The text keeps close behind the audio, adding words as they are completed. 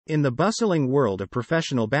In the bustling world of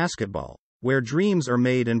professional basketball, where dreams are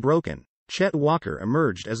made and broken, Chet Walker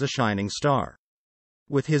emerged as a shining star.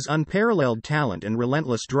 With his unparalleled talent and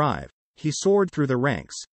relentless drive, he soared through the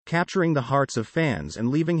ranks, capturing the hearts of fans and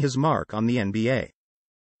leaving his mark on the NBA.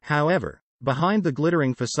 However, behind the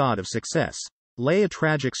glittering facade of success, lay a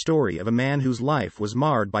tragic story of a man whose life was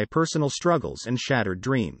marred by personal struggles and shattered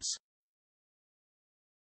dreams.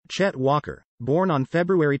 Chet Walker, born on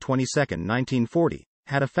February 22, 1940,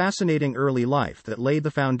 had a fascinating early life that laid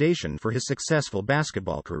the foundation for his successful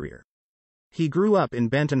basketball career. He grew up in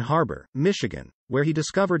Benton Harbor, Michigan, where he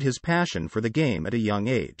discovered his passion for the game at a young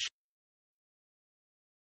age.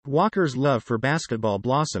 Walker's love for basketball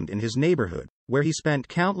blossomed in his neighborhood, where he spent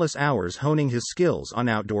countless hours honing his skills on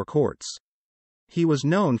outdoor courts. He was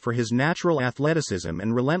known for his natural athleticism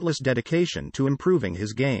and relentless dedication to improving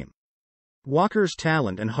his game. Walker's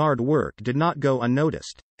talent and hard work did not go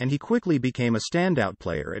unnoticed, and he quickly became a standout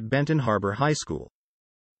player at Benton Harbor High School.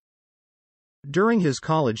 During his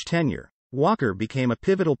college tenure, Walker became a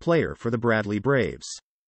pivotal player for the Bradley Braves.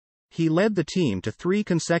 He led the team to 3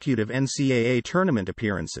 consecutive NCAA tournament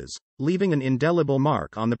appearances, leaving an indelible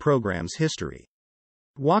mark on the program's history.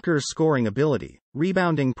 Walker's scoring ability,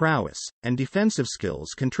 rebounding prowess, and defensive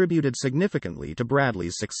skills contributed significantly to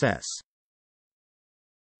Bradley's success.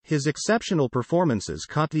 His exceptional performances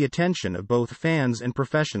caught the attention of both fans and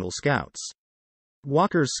professional scouts.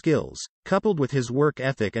 Walker's skills, coupled with his work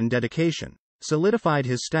ethic and dedication, solidified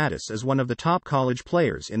his status as one of the top college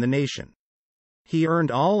players in the nation. He earned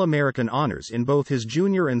All-American honors in both his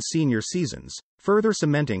junior and senior seasons, further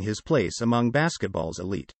cementing his place among basketball's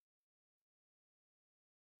elite.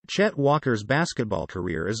 Chet Walker's basketball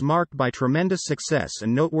career is marked by tremendous success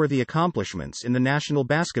and noteworthy accomplishments in the National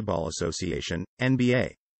Basketball Association,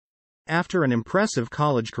 NBA. After an impressive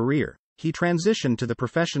college career, he transitioned to the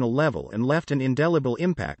professional level and left an indelible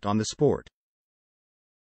impact on the sport.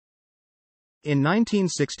 In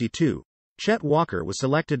 1962, Chet Walker was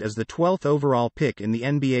selected as the 12th overall pick in the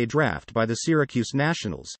NBA draft by the Syracuse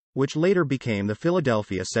Nationals, which later became the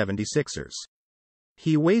Philadelphia 76ers.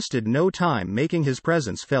 He wasted no time making his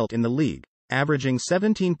presence felt in the league, averaging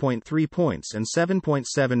 17.3 points and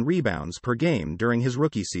 7.7 rebounds per game during his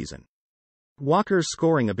rookie season. Walker's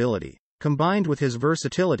scoring ability, combined with his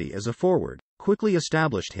versatility as a forward, quickly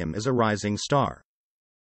established him as a rising star.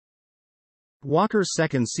 Walker's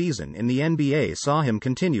second season in the NBA saw him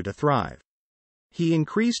continue to thrive. He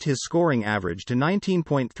increased his scoring average to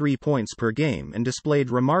 19.3 points per game and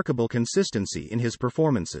displayed remarkable consistency in his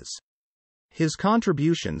performances. His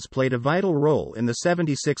contributions played a vital role in the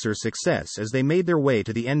 76ers' success as they made their way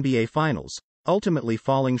to the NBA Finals, ultimately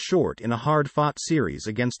falling short in a hard-fought series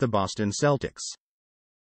against the Boston Celtics.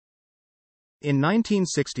 In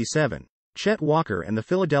 1967, Chet Walker and the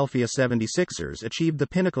Philadelphia 76ers achieved the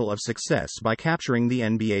pinnacle of success by capturing the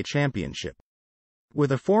NBA championship.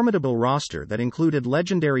 With a formidable roster that included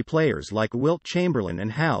legendary players like Wilt Chamberlain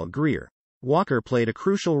and Hal Greer, Walker played a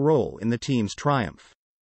crucial role in the team's triumph.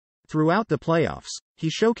 Throughout the playoffs,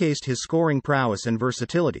 he showcased his scoring prowess and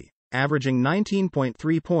versatility, averaging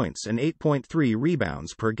 19.3 points and 8.3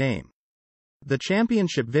 rebounds per game. The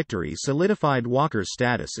championship victory solidified Walker's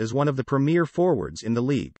status as one of the premier forwards in the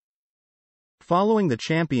league. Following the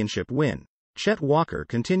championship win, Chet Walker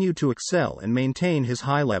continued to excel and maintain his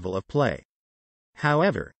high level of play.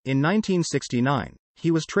 However, in 1969,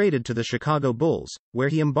 he was traded to the Chicago Bulls, where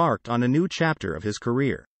he embarked on a new chapter of his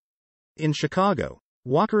career. In Chicago,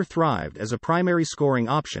 Walker thrived as a primary scoring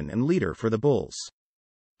option and leader for the Bulls.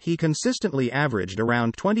 He consistently averaged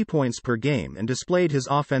around 20 points per game and displayed his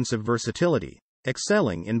offensive versatility,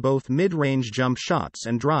 excelling in both mid-range jump shots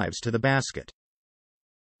and drives to the basket.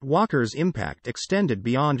 Walker's impact extended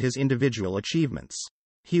beyond his individual achievements.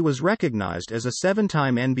 He was recognized as a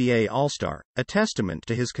 7-time NBA All-Star, a testament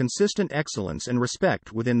to his consistent excellence and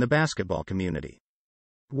respect within the basketball community.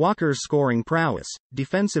 Walker's scoring prowess,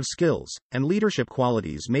 defensive skills, and leadership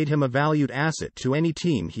qualities made him a valued asset to any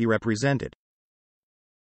team he represented.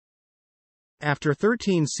 After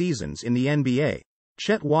 13 seasons in the NBA,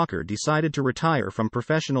 Chet Walker decided to retire from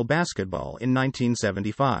professional basketball in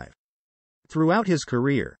 1975. Throughout his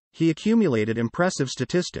career, he accumulated impressive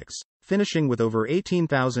statistics, finishing with over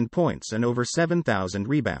 18,000 points and over 7,000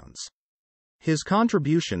 rebounds. His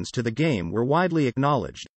contributions to the game were widely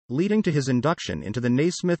acknowledged, leading to his induction into the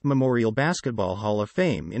Naismith Memorial Basketball Hall of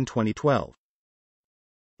Fame in 2012.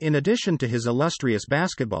 In addition to his illustrious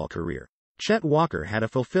basketball career, Chet Walker had a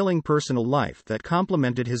fulfilling personal life that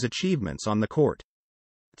complemented his achievements on the court.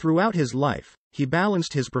 Throughout his life, he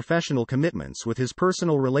balanced his professional commitments with his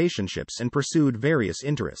personal relationships and pursued various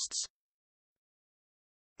interests.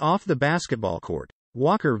 Off the basketball court,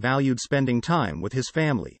 Walker valued spending time with his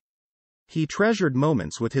family. He treasured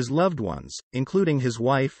moments with his loved ones, including his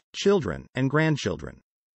wife, children, and grandchildren.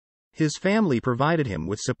 His family provided him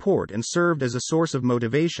with support and served as a source of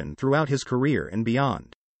motivation throughout his career and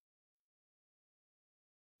beyond.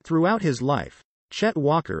 Throughout his life, Chet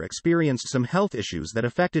Walker experienced some health issues that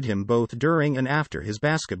affected him both during and after his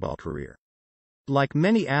basketball career. Like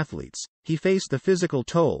many athletes, he faced the physical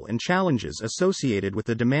toll and challenges associated with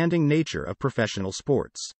the demanding nature of professional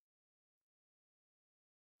sports.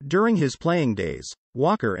 During his playing days,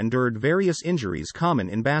 Walker endured various injuries common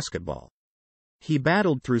in basketball. He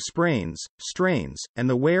battled through sprains, strains, and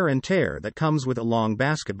the wear and tear that comes with a long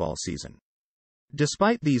basketball season.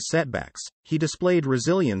 Despite these setbacks, he displayed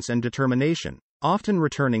resilience and determination, often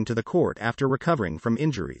returning to the court after recovering from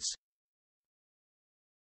injuries.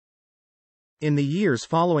 In the years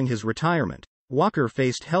following his retirement, Walker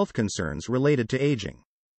faced health concerns related to aging.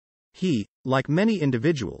 He, like many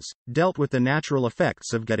individuals, dealt with the natural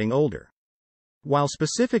effects of getting older. While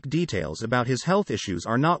specific details about his health issues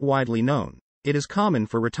are not widely known, it is common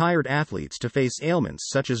for retired athletes to face ailments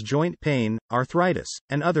such as joint pain, arthritis,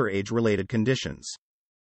 and other age-related conditions.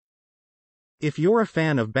 If you're a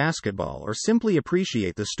fan of basketball or simply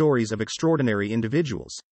appreciate the stories of extraordinary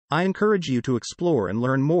individuals, I encourage you to explore and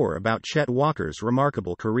learn more about Chet Walker's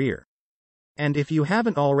remarkable career. And if you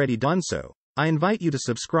haven't already done so, I invite you to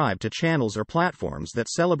subscribe to channels or platforms that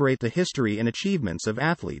celebrate the history and achievements of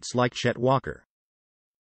athletes like Chet Walker.